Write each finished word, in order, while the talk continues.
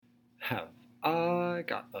have I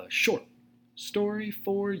got a short story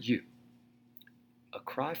for you. A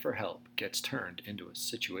cry for help gets turned into a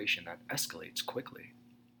situation that escalates quickly,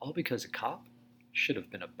 all because a cop should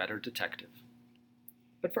have been a better detective.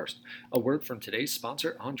 But first, a word from today's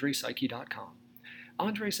sponsor, AndrePsyche.com.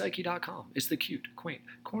 AndrePsyche.com is the cute, quaint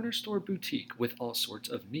corner store boutique with all sorts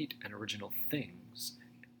of neat and original things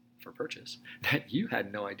for purchase that you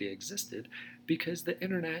had no idea existed because the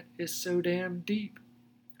internet is so damn deep.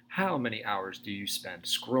 How many hours do you spend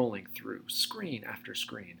scrolling through screen after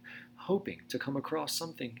screen, hoping to come across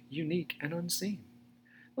something unique and unseen?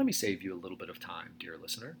 Let me save you a little bit of time, dear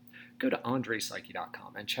listener. Go to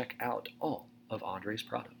AndrePsyche.com and check out all of Andre's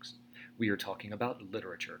products. We are talking about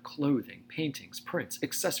literature, clothing, paintings, prints,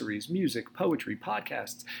 accessories, music, poetry,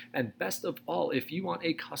 podcasts, and best of all, if you want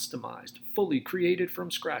a customized, fully created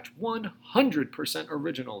from scratch, 100%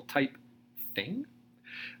 original type thing,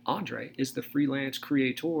 Andre is the freelance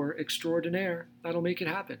creator extraordinaire that'll make it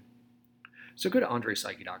happen. So go to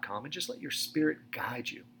AndrePsyche.com and just let your spirit guide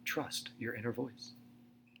you. Trust your inner voice.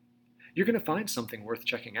 You're going to find something worth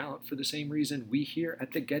checking out for the same reason we here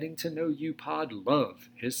at the Getting to Know You pod love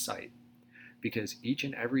his site, because each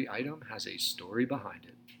and every item has a story behind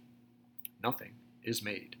it. Nothing is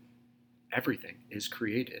made. Everything is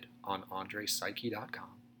created on AndrePsyche.com.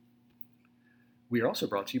 We are also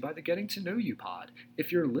brought to you by the Getting to Know You pod.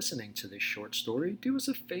 If you're listening to this short story, do us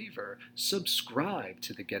a favor. Subscribe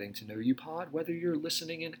to the Getting to Know You pod, whether you're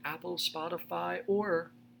listening in Apple, Spotify,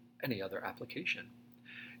 or any other application.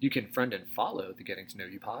 You can friend and follow the Getting to Know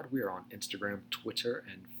You pod. We are on Instagram, Twitter,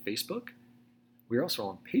 and Facebook. We are also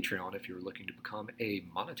on Patreon if you're looking to become a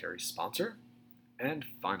monetary sponsor. And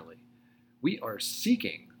finally, we are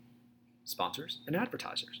seeking sponsors and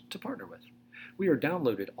advertisers to partner with. We are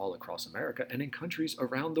downloaded all across America and in countries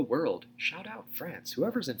around the world. Shout out France.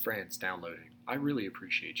 Whoever's in France downloading, I really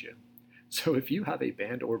appreciate you. So if you have a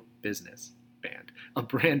brand or business,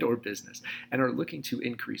 and are looking to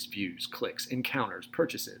increase views, clicks, encounters,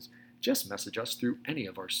 purchases, just message us through any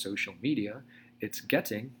of our social media. It's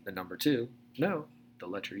Getting, the number 2, no, the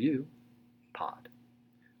letter U, pod.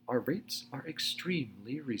 Our rates are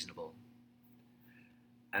extremely reasonable.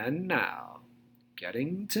 And now,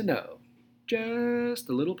 getting to know just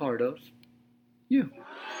a little part of you.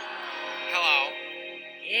 Hello.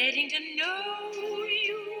 Getting to know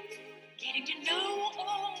you, getting to know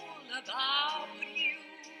all about you.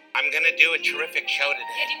 I'm going to do a terrific show today.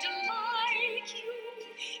 Getting to like you,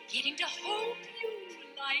 getting to hope you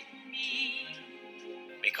like me.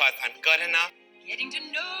 Because I'm good enough. Getting to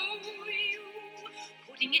know you,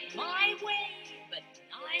 putting it my way, but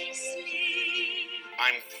nicely.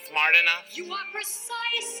 I'm smart enough. You are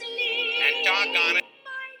precisely. And doggone it.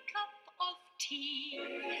 My cup of tea.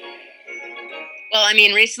 Well, I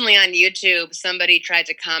mean, recently on YouTube, somebody tried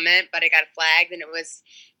to comment, but I got flagged, and it was,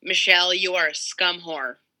 Michelle, you are a scum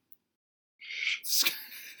whore.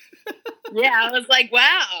 Yeah, I was like,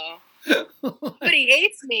 wow. Somebody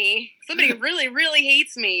hates me. Somebody really, really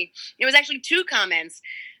hates me. It was actually 2 comments.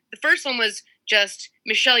 The first one was just,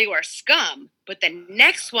 Michelle, you are scum. But the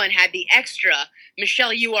next one had the extra,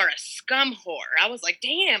 Michelle, you are a scum whore. I was like,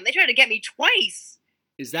 damn, they tried to get me twice.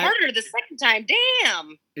 Is that harder the second time?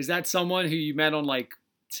 Damn. Is that someone who you met on like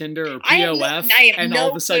Tinder or POF, and all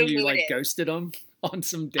of a sudden you like ghosted them on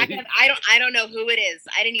some date? I don't know who it is.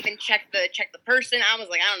 I didn't even check the person. I was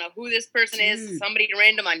like, I don't know who this person is. Somebody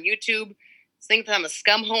random on YouTube thinks I'm a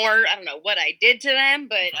scum whore. I don't know what I did to them,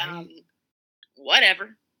 but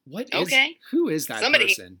whatever. Who is that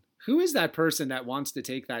person? Who is that person that wants to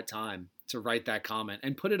take that time to write that comment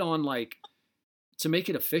and put it on, like, to make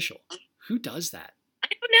it official? Who does that?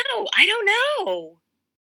 I don't know.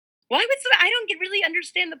 Why would I don't really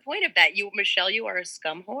understand the point of that. Michelle, you are a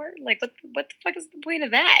scum whore? Like, what the fuck is the point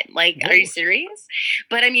of that? Like, Are you serious?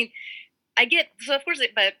 But I mean, I get, so of course,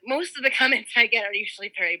 but most of the comments I get are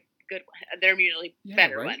usually very good. They're usually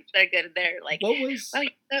better ones. They're good. They're like, I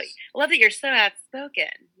love that you're so outspoken.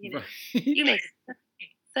 You know, right. You make it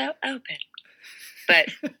so open. But,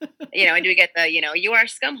 and we get the, you are a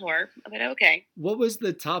scum whore. But okay. What was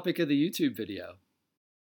the topic of the YouTube video?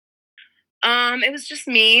 It was just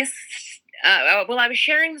me. I was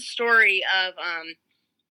sharing the story of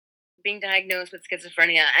being diagnosed with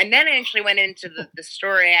schizophrenia, and then I actually went into the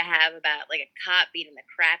story I have about like a cop beating the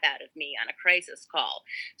crap out of me on a crisis call.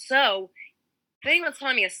 So, if anyone's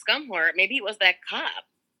calling me a scum whore, maybe it was that cop.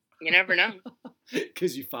 You never know.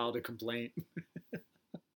 Because you filed a complaint.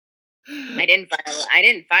 I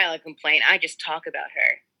didn't file a complaint. I just talk about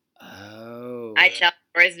her. Oh. I tell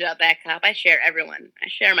stories about that cop. I share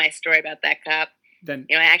my story about that cop. Then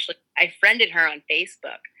I friended her on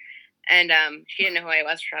Facebook. And she didn't know who I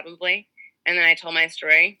was, probably. And then I told my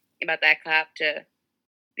story about that cop to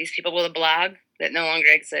these people with a blog that no longer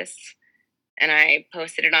exists. And I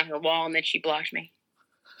posted it on her wall, and then she blocked me.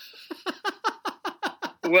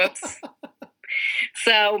 Whoops.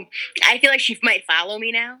 So I feel like she might follow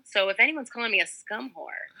me now. So if anyone's calling me a scum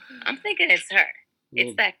whore, I'm thinking it's her. Well,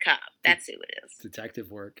 it's that cop. That's who it is. Detective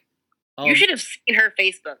work. You should have seen her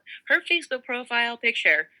Facebook. Her Facebook profile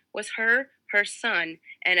picture was her son,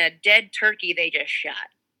 and a dead turkey they just shot.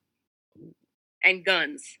 And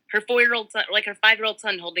guns. Her 4-year-old son, like her 5-year-old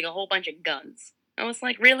son, holding a whole bunch of guns. I was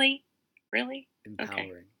like, really? Really?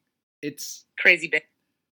 Empowering. Okay. It's crazy bit.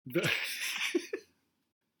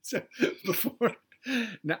 So before,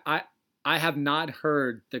 now I have not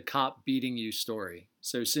heard the cop beating you story.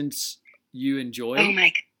 So since you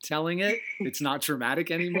enjoy telling it, it's not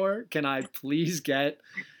traumatic anymore. Can I please get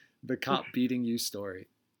the cop beating you story?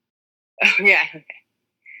 Oh, yeah. Okay.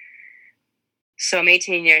 So I'm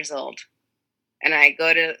 18 years old, and I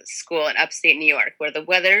go to school in upstate New York, where the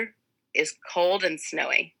weather is cold and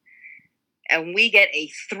snowy. And we get a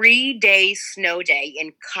 3-day snow day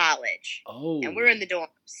in college. Oh. And we're in the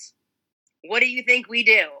dorms. What do you think we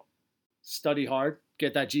do? Study hard.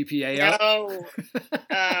 Get that GPA up.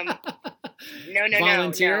 No.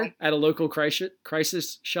 Volunteer at a local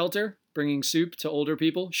crisis shelter, bringing soup to older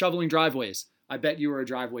people, shoveling driveways. I bet you were a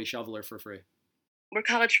driveway shoveler for free. We're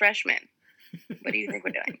college freshmen. What do you think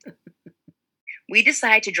we're doing? We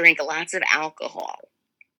decide to drink lots of alcohol.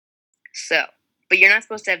 So, but you're not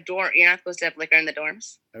supposed to have liquor in the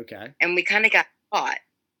dorms. Okay. And we kind of got caught.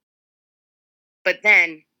 But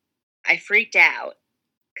then I freaked out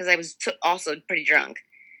because I was also pretty drunk,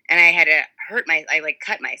 and I had to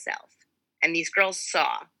cut myself. And these girls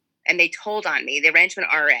saw, and they told on me. They ran to an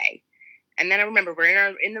RA. And then I remember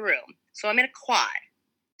we're in the room. So I'm in a quad.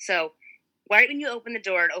 So right when you open the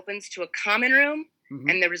door, it opens to a common room,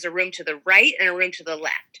 and there was a room to the right and a room to the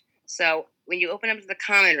left. So when you open up to the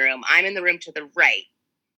common room, I'm in the room to the right.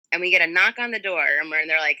 And we get a knock on the door, and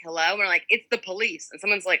they're like, hello? And we're like, it's the police. And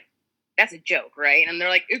someone's like, that's a joke, right? And they're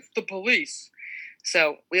like, it's the police.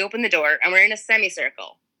 So we open the door, and we're in a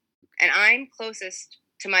semicircle. And I'm closest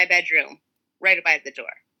to my bedroom, right by the door.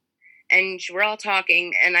 And we're all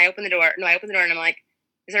talking, and I open the door. No, I open the door, and I'm like,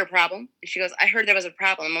 is there a problem? And she goes, I heard there was a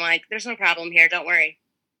problem. I'm like, there's no problem here. Don't worry.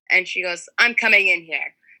 And she goes, I'm coming in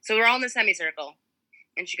here. So we're all in the semicircle.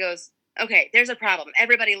 And she goes, okay, there's a problem.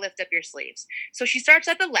 Everybody lift up your sleeves. So she starts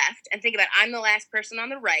at the left, and think about it, I'm the last person on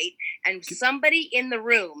the right, and somebody in the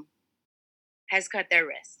room has cut their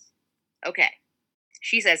wrists. Okay.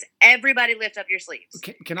 She says, everybody lift up your sleeves.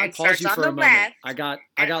 Can I pause you for a moment? I got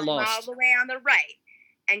lost. All the way on the right,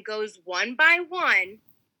 and goes one by one,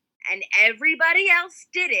 and everybody else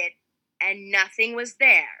did it, and nothing was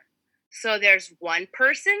there. So there's one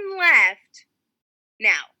person left.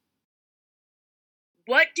 Now,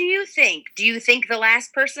 what do you think? Do you think the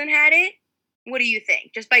last person had it? What do you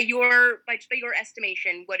think? Just by your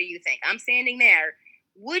estimation, what do you think? I'm standing there.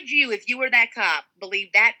 Would you, if you were that cop, believe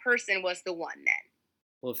that person was the one then?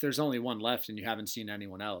 Well, if there's only one left and you haven't seen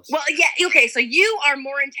anyone else. Well, yeah, okay, so you are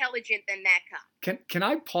more intelligent than that cop. Can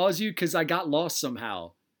I pause you? Because I got lost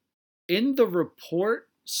somehow. In the report,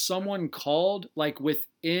 someone called, like,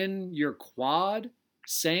 within your quad,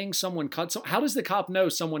 saying someone cut someone. How does the cop know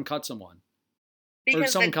someone cut someone?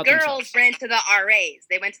 Because the girls ran to the RAs.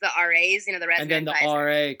 They went to the RAs, the resident. And then the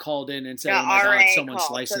RA called in and said, oh my God, someone's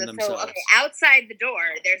slicing themselves. Okay, outside the door,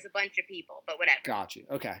 there's a bunch of people, but whatever. Got you.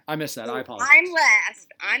 Okay, I missed that. So I apologize.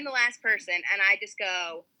 I'm the last person, and I just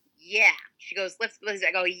go, yeah. She goes, let's.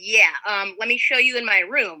 I go, yeah. Let me show you in my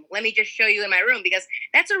room. Let me just show you in my room, because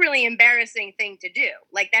that's a really embarrassing thing to do.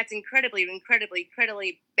 Like, that's incredibly, incredibly,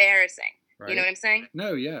 incredibly embarrassing. Right. You know what I'm saying?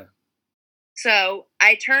 No, yeah. So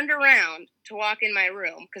I turned around to walk in my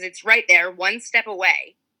room, because it's right there, one step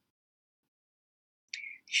away.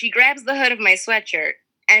 She grabs the hood of my sweatshirt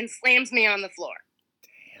and slams me on the floor.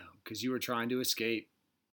 Damn, because you were trying to escape.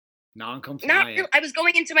 Non-compliant. I was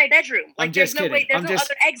going into my bedroom. Like, there's no way, there's no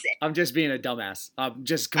other exit. I'm just being a dumbass. I'm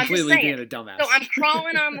just completely being a dumbass. So I'm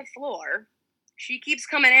crawling on the floor. She keeps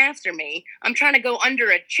coming after me. I'm trying to go under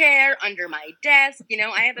a chair, under my desk.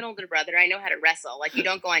 I have an older brother. I know how to wrestle. Like, you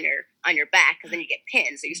don't go on your back, because then you get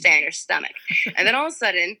pinned, so you stay on your stomach. And then all of a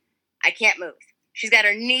sudden, I can't move. She's got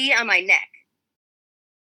her knee on my neck.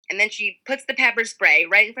 And then she puts the pepper spray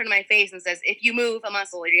right in front of my face and says, if you move a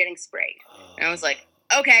muscle, you're getting sprayed. And I was like,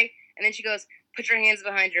 okay. And then she goes, put your hands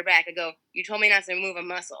behind your back. I go, you told me not to move a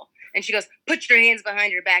muscle. And she goes, put your hands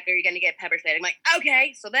behind your back or you're going to get pepper sprayed. I'm like,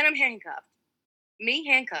 okay. So then I'm handcuffed. Me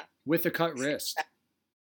handcuffed. With a cut wrist.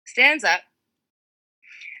 Stands up.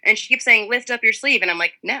 And she keeps saying, lift up your sleeve. And I'm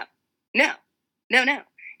like, no. No, no.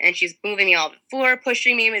 And she's moving me all over the floor,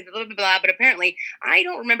 pushing me, blah, blah, blah. But apparently, I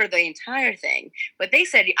don't remember the entire thing. But they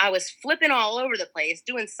said I was flipping all over the place,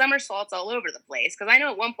 doing somersaults all over the place. Because I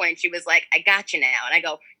know at one point she was like, I got you now. And I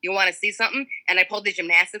go, you want to see something? And I pulled the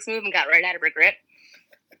gymnastics move and got right out of her grip.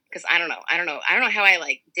 Because I don't know how I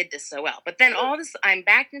like did this so well. But then all this, I'm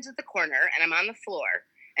backed into the corner and I'm on the floor.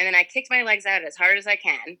 And then I kicked my legs out as hard as I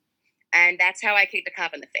can. And that's how I kicked the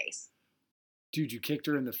cop in the face. Dude, you kicked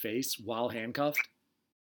her in the face while handcuffed?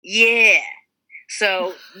 Yeah.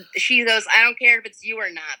 So she goes, I don't care if it's you or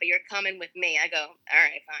not, but you're coming with me. I go, all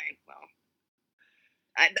right, fine.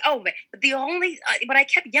 Well, but I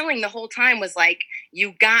kept yelling the whole time was like,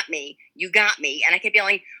 you got me. And I kept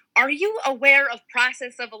yelling, are you aware of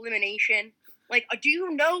process of elimination? Like, do you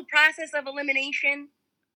know process of elimination?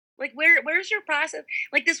 Like, where's your process?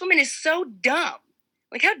 Like, this woman is so dumb.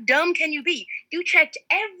 Like, how dumb can you be? You checked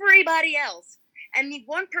everybody else. And the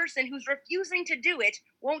one person who's refusing to do it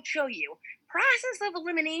won't show you. Process of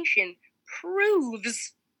elimination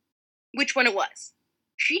proves which one it was.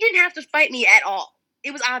 She didn't have to fight me at all.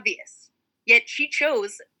 It was obvious. Yet she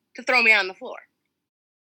chose to throw me on the floor.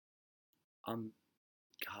 God.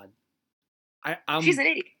 She's an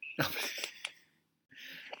idiot.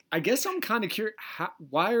 I guess I'm kind of curious.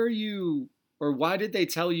 Why did they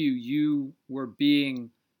tell you were being...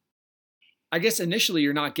 I guess initially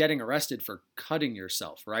you're not getting arrested for cutting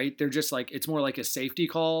yourself, right? They're just like, it's more like a safety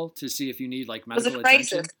call to see if you need like medical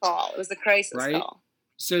attention. It was a crisis call.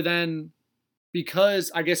 So then,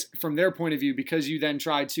 because I guess from their point of view, because you then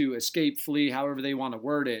try to escape, flee, however they want to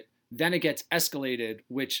word it, then it gets escalated,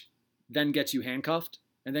 which then gets you handcuffed.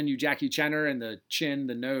 And then you Jackie Chan her in the chin,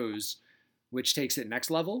 the nose, which takes it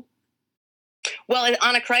next level. Well,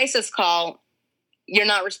 on a crisis call, you're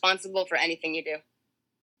not responsible for anything you do.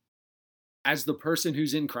 As the person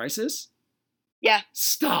who's in crisis? Yeah.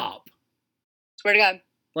 Stop. Swear to God.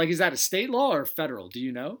 Like, is that a state law or federal? Do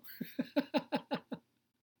you know?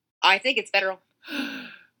 I think it's federal.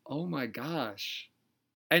 Oh my gosh.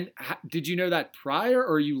 And did you know that prior,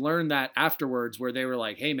 or you learned that afterwards where they were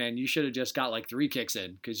like, hey man, you should have just got like 3 kicks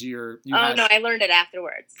in because no, I learned it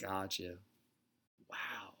afterwards. Gotcha.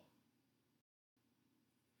 Wow.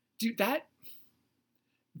 Dude,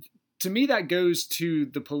 to me, that goes to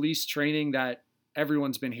the police training that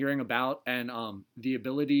everyone's been hearing about and the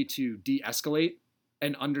ability to de-escalate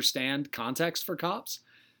and understand context for cops,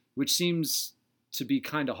 which seems to be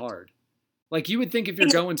kind of hard. Like, you would think if you're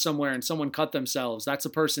going somewhere and someone cut themselves, that's a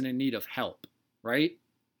person in need of help, right?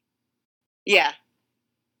 Yeah.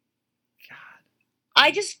 God. I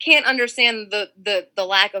just can't understand the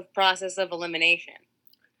lack of process of elimination.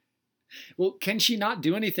 Well, can she not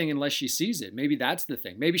do anything unless she sees it? Maybe that's the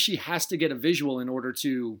thing. Maybe she has to get a visual in order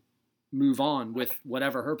to move on with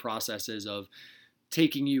whatever her process is of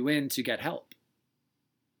taking you in to get help.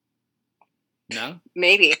 No?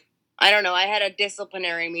 Maybe. I don't know. I had a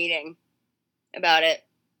disciplinary meeting about it.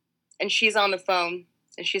 And she's on the phone.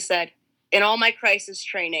 And she said, in all my crisis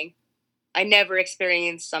training, I never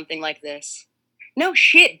experienced something like this. No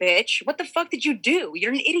shit, bitch. What the fuck did you do?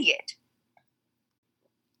 You're an idiot.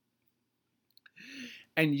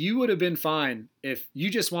 And you would have been fine if you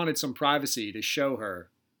just wanted some privacy to show her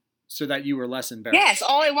so that you were less embarrassed. Yes,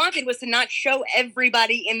 all I wanted was to not show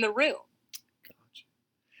everybody in the room.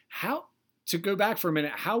 Gotcha. To go back for a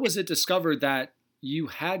minute, how was it discovered that you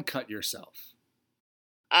had cut yourself?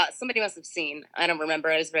 Somebody must have seen. I don't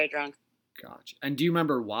remember. I was very drunk. Gotcha. And do you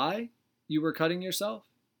remember why you were cutting yourself?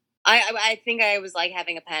 I think I was like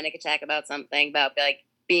having a panic attack about something, about like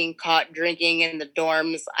being caught drinking in the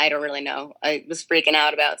dorms. I don't really know. I was freaking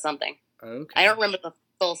out about something. Okay. I don't remember the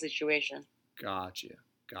full situation. Gotcha.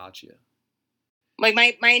 Like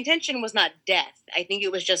my intention was not death. I think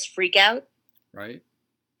it was just freak out. Right?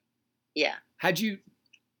 Yeah. Had you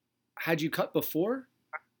cut before?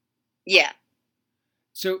 Yeah.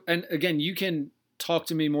 So, and again, you can talk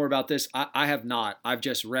to me more about this. I have not. I've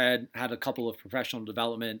just read, had a couple of professional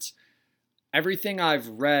developments. Everything I've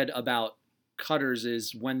read about cutters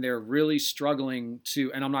is when they're really struggling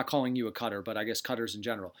to, and I'm not calling you a cutter, but I guess cutters in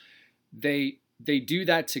general, they do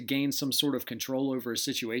that to gain some sort of control over a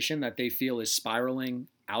situation that they feel is spiraling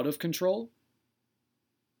out of control.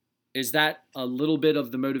 Is that a little bit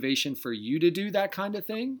of the motivation for you to do that kind of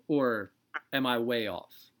thing, or am I way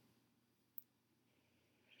off?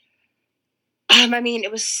 I mean,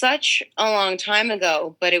 it was such a long time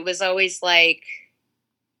ago, but it was always like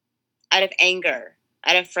out of anger,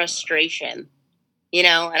 out of frustration, you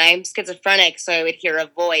know, and I'm schizophrenic. So I would hear a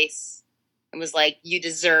voice and was like, you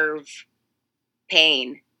deserve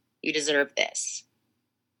pain. You deserve this.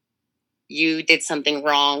 You did something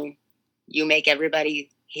wrong. You make everybody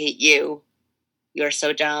hate you. You're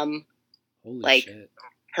so dumb. Holy shit.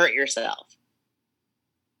 Hurt yourself.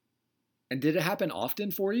 And did it happen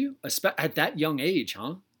often for you? At that young age,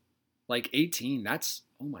 huh? Like 18, that's,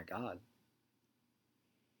 oh my God.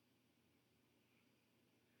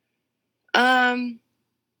 I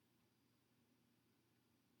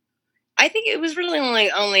think it was really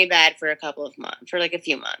only bad for a couple of months, for like a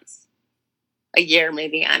few months. A year,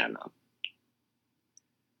 maybe, I don't know.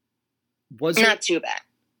 Was it? Not too bad.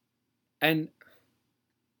 And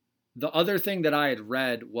the other thing that I had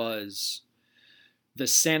read was the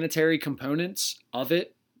sanitary components of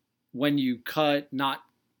it when you cut, not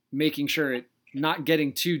making sure it, not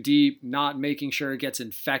getting too deep, not making sure it gets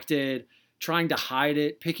infected, trying to hide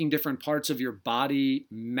it, picking different parts of your body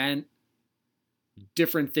meant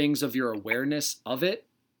different things of your awareness of it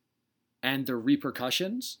and the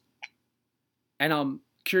repercussions. And I'm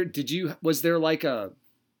curious, was there not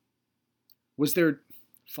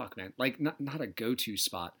a go-to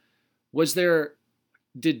spot?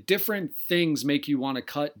 Did different things make you want to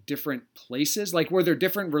cut different places? Like, were there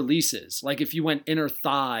different releases? Like, if you went inner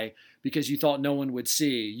thigh because you thought no one would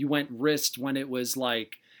see, you went wrist when it was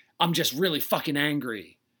like, I'm just really fucking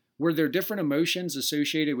angry. Were there different emotions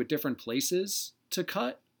associated with different places to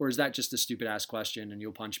cut? Or is that just a stupid ass question and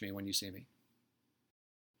you'll punch me when you see me?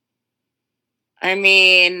 I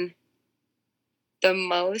mean, the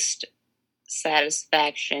most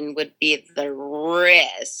satisfaction would be the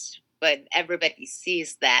wrist. But everybody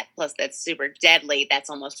sees that. Plus, that's super deadly. That's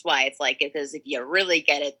almost why it's like, because if you really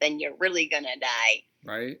get it, then you're really going to die.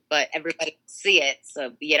 Right. But everybody will see it.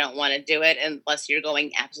 So you don't want to do it unless you're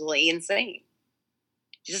going absolutely insane.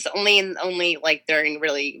 Just only like during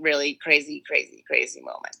really, really crazy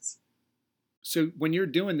moments. So when you're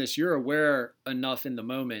doing this, you're aware enough in the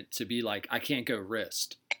moment to be like, I can't go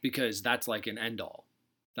wrist because that's like an end all.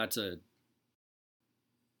 That's a.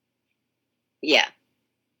 Yeah.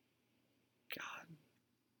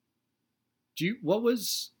 What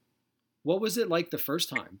was it like the first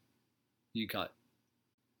time you cut?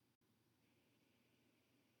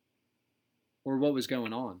 Or what was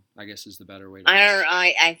going on, I guess is the better way to ask.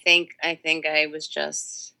 I think I was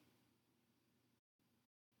just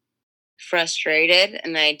frustrated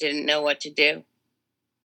and I didn't know what to do.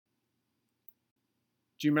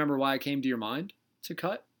 Do you remember why it came to your mind to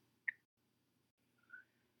cut?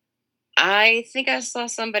 I think I saw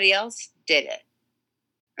somebody else did it.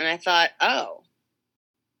 And I thought, oh,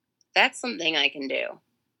 that's something I can do.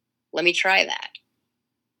 Let me try that.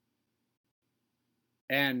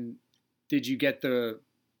 And did you get the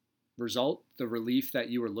result, the relief that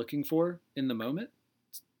you were looking for in the moment?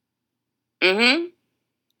 Mm-hmm.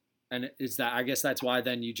 And I guess that's why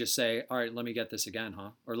then you just say, all right, let me get this again,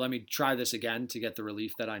 huh? Or let me try this again to get the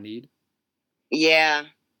relief that I need. Yeah.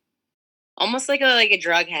 Almost like a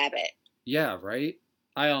drug habit. Yeah, right?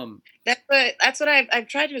 That's what I've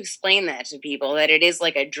tried to explain that to people, that it is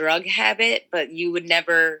like a drug habit, but you would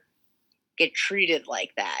never get treated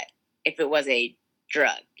like that if it was a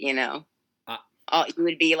drug, you know? You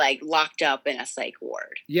would be like locked up in a psych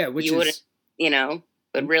ward. Yeah, but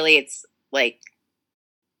really it's like.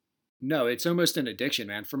 No, it's almost an addiction,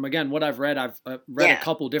 man. From, again, what I've read a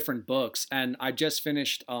couple different books, and I just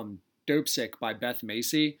finished Dope Sick by Beth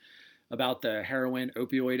Macy, about the heroin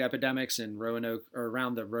opioid epidemics in Roanoke, or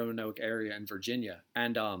around the Roanoke area in Virginia.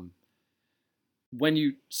 And when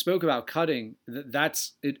you spoke about cutting,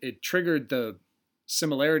 it triggered the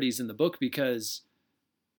similarities in the book, because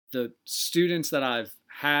the students that I've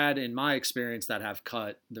had in my experience that have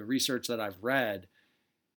cut, the research that I've read,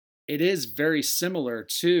 it is very similar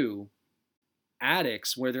to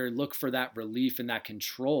addicts where they look for that relief and that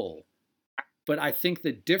control. But I think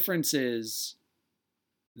the difference is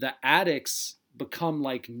the addicts become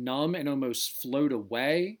like numb and almost float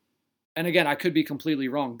away. And again, I could be completely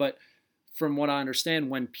wrong, but from what I understand,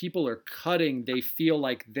 when people are cutting, they feel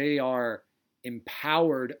like they are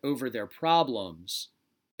empowered over their problems.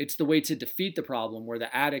 It's the way to defeat the problem, where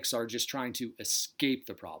the addicts are just trying to escape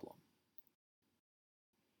the problem.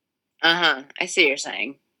 I see what you're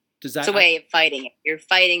saying. It's a way of fighting it. You're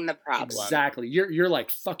fighting the problem. Exactly. You're like,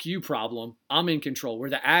 fuck you, problem. I'm in control. Where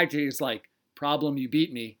the addict is like, problem, you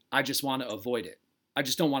beat me. I just want to avoid it. I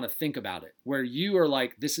just don't want to think about it. Where you are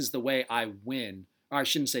like, this is the way I win. Or I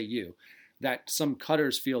shouldn't say you. That some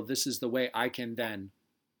cutters feel this is the way I can then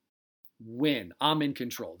win. I'm in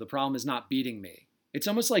control. The problem is not beating me. It's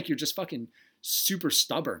almost like you're just fucking super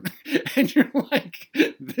stubborn. And you're like,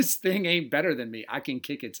 this thing ain't better than me. I can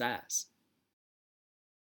kick its ass.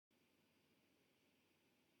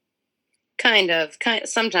 Kind of.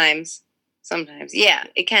 Sometimes. Yeah,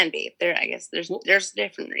 it can be. I guess there's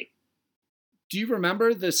different. Do you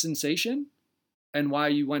remember the sensation and why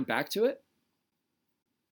you went back to it?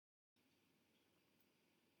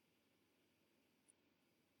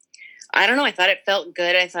 I don't know. I thought it felt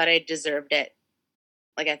good. I thought I deserved it.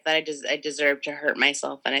 Like I thought I deserved to hurt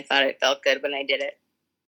myself, and I thought it felt good when I did it.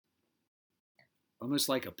 Almost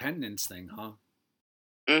like a penance thing, huh?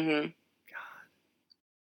 Mm-hmm. God.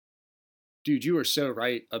 Dude, you were so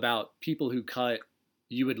right about people who cut.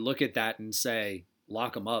 You would look at that and say,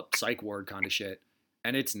 lock them up, psych ward kind of shit.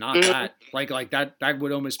 And it's not that. Like that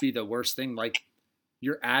would almost be the worst thing. Like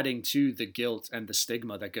you're adding to the guilt and the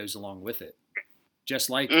stigma that goes along with it. Just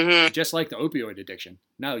like the opioid addiction.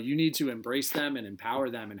 No, you need to embrace them and empower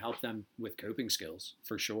them and help them with coping skills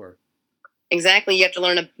for sure. Exactly. You have to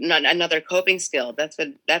learn another coping skill. That's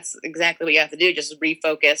exactly what you have to do. Just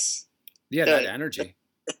refocus. Yeah, that energy.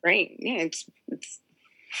 The brain. Yeah, it's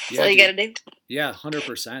all you got to do. Yeah,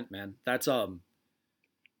 100%, man. That's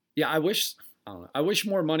yeah, I wish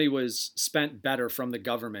more money was spent better from the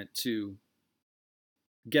government to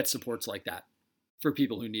get supports like that for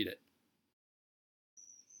people who need it.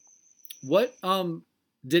 What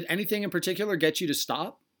did anything in particular get you to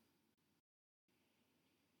stop?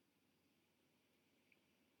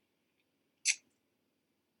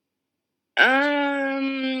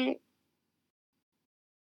 The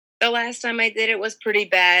last time I did it was pretty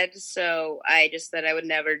bad, so I just said I would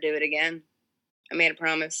never do it again. I made a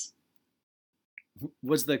promise.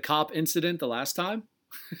 Was the cop incident the last time?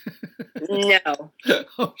 No.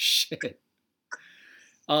 Oh shit.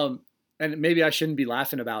 And maybe I shouldn't be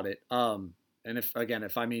laughing about it. And if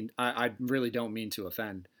I really don't mean to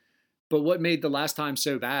offend. But what made the last time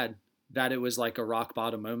so bad that it was like a rock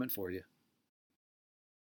bottom moment for you?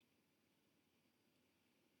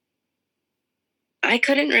 I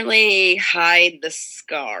couldn't really hide the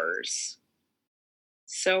scars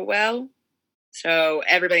so well. So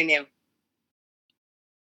everybody knew.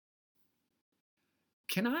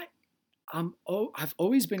 I've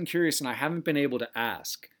always been curious and I haven't been able to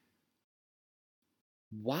ask.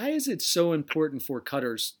 Why is it so important for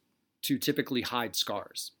cutters to typically hide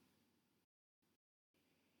scars?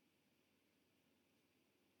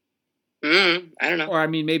 I don't know. Or I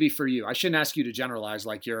mean, maybe for you. I shouldn't ask you to generalize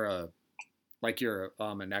like you're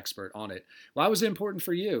an expert on it. Why was it important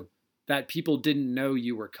for you that people didn't know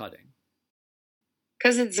you were cutting?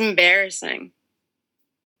 Because it's embarrassing.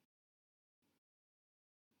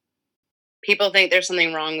 People think there's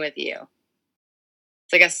something wrong with you.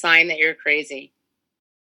 It's like a sign that you're crazy.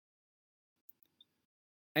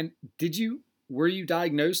 And were you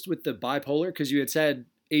diagnosed with the bipolar? Because you had said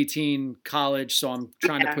 18, college, so I'm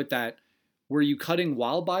trying to put that. Were you cutting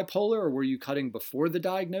while bipolar or were you cutting before the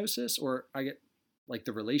diagnosis? Or I get like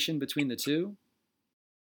the relation between the two?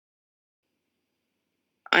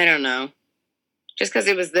 I don't know. Just because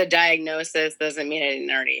it was the diagnosis doesn't mean I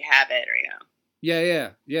didn't already have it, or, you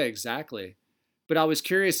know. Yeah, exactly. But I was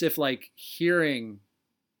curious if like hearing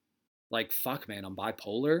like, fuck man, I'm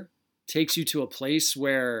bipolar takes you to a place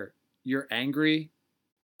where you're angry,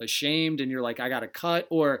 ashamed, and you're like, I got to cut,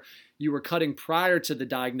 or you were cutting prior to the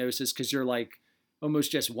diagnosis because you're like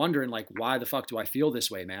almost just wondering like, why the fuck do I feel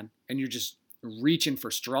this way, man? And you're just reaching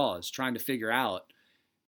for straws, trying to figure out.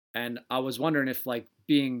 And I was wondering if like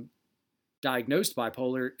being diagnosed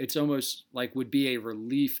bipolar, it's almost like would be a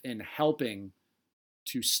relief in helping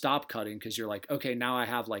to stop cutting because you're like, okay, now I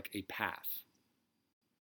have like a path.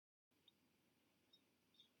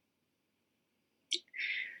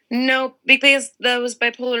 No, because those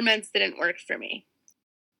bipolar meds didn't work for me.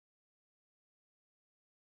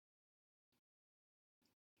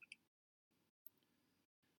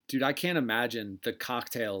 Dude, I can't imagine the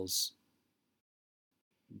cocktails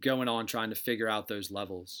going on trying to figure out those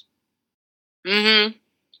levels.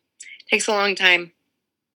 Takes a long time.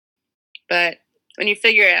 But when you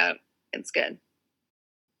figure it out, it's good.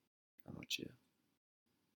 Gotcha.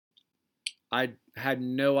 I had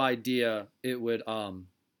no idea it would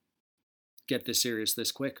get this serious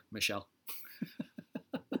this quick, Michelle.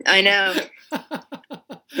 I know.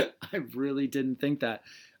 I really didn't think that.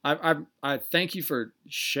 I thank you for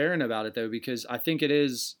sharing about it though, because I think it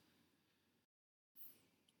is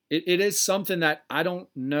something that I don't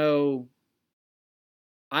know.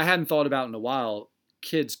 I hadn't thought about in a while,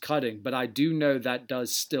 kids cutting, but I do know that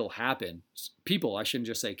does still happen. People, I shouldn't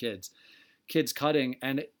just say kids cutting.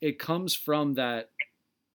 And it comes from that.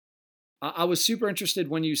 I was super interested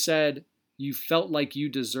when you said you felt like you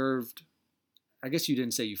deserved, I guess you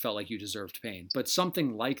didn't say you felt like you deserved pain, but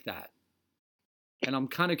something like that. And I'm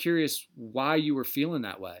kind of curious why you were feeling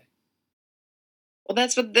that way. Well,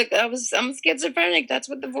 that's what I'm schizophrenic. That's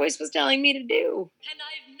what the voice was telling me to do. And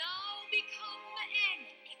I've now become an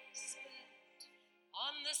expert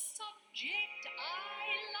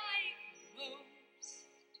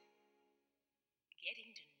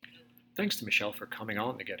Thanks to Michelle for coming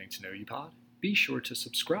on the Getting to Know You pod. Be sure to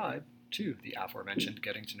subscribe to the aforementioned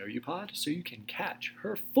Getting to Know You pod so you can catch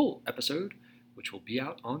her full episode, which will be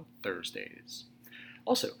out on Thursdays.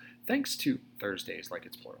 Also, thanks to Thursdays, like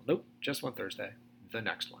it's plural. Nope, just one Thursday. The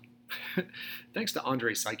next one. Thanks to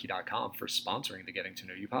AndrePsyche.com for sponsoring the Getting to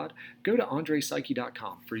Know You pod. Go to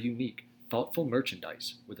AndrePsyche.com for unique, thoughtful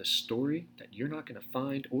merchandise with a story that you're not going to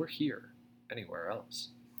find or hear anywhere else.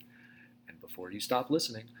 And before you stop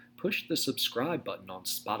listening, push the subscribe button on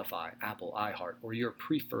Spotify, Apple, iHeart, or your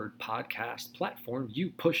preferred podcast platform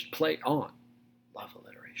you pushed play on. Love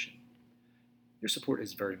alliteration. Your support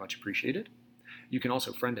is very much appreciated. You can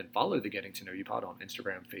also friend and follow the Getting to Know You pod on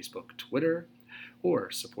Instagram, Facebook, Twitter,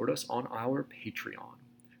 or support us on our Patreon.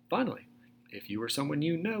 Finally, if you or someone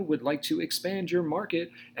you know would like to expand your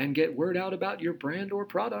market and get word out about your brand or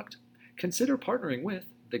product, consider partnering with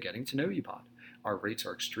the Getting to Know You pod. Our rates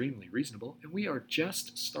are extremely reasonable, and we are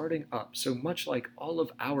just starting up, so much like all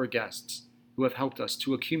of our guests who have helped us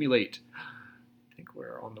to accumulate, I think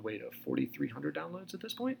we're on the way to 4,300 downloads at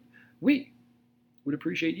this point, we would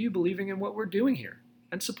appreciate you believing in what we're doing here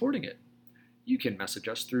and supporting it. You can message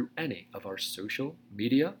us through any of our social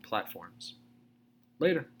media platforms.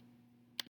 Later.